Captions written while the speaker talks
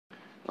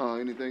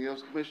Anything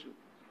else, Commissioner?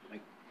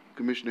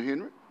 Commissioner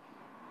Henry?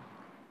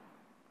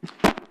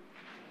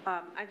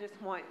 I just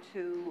want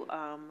to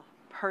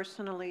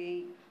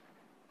personally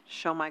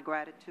show my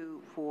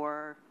gratitude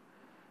for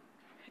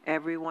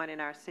everyone in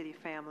our city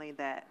family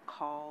that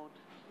called,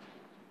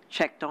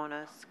 checked on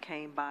us,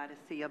 came by to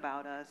see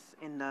about us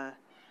in the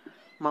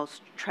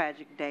most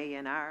tragic day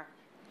in our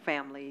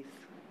family's,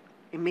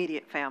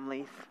 immediate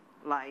family's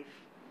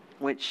life,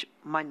 which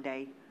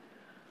Monday,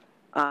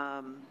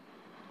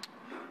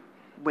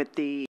 with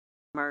the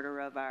murder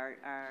of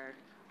our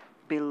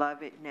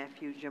beloved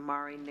nephew,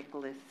 Jamari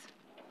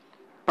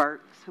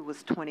Burks, who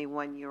was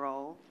 21 years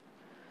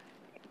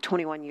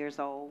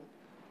old.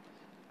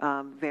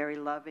 Very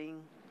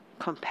loving,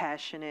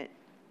 compassionate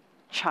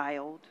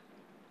child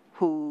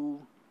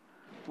who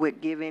would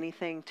give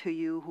anything to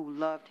you, who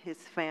loved his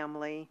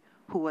family,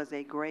 who was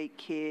a great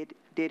kid,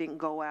 didn't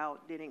go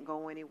out, didn't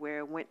go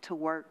anywhere, went to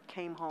work,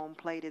 came home,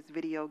 played his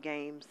video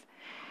games,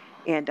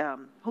 and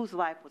whose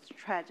life was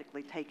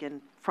tragically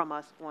taken from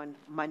us on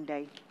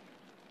Monday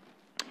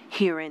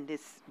here in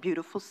this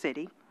beautiful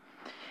city.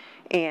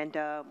 And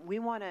we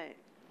want to,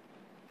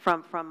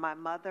 from my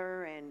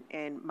mother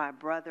and my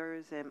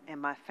brothers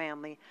and my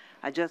family,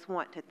 I just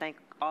want to thank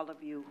all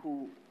of you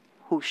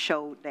who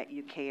showed that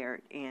you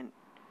cared, and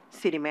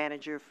city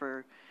manager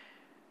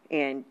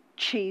and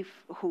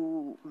chief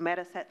who met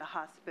us at the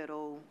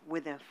hospital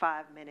within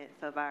 5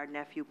 minutes of our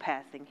nephew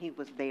passing. He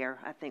was there,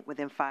 I think,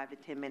 within 5 to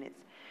 10 minutes.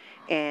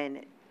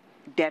 And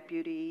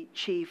Deputy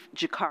Chief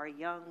Jamari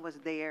Young was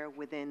there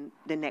within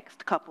the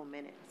next couple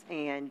minutes.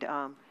 And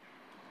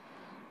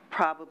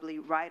probably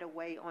right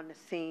away on the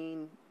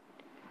scene,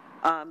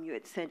 you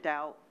had sent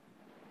out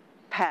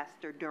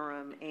Pastor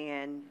Durham,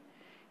 and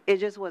it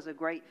just was a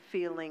great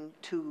feeling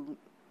to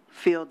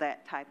feel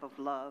that type of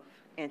love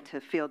and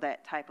to feel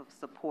that type of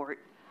support.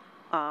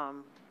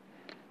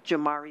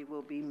 Jamari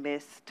will be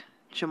missed.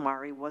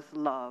 Jamari was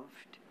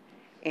loved,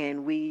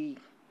 and we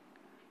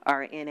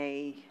are in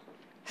a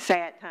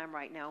sad time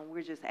right now.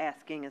 We're just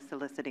asking and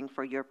soliciting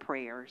for your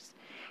prayers,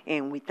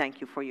 and we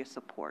thank you for your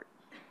support.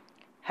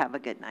 Have a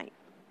good night.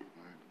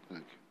 All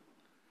right,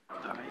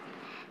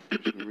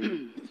 thank you. All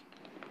right.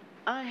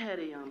 I had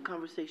a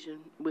conversation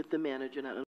with the manager, and I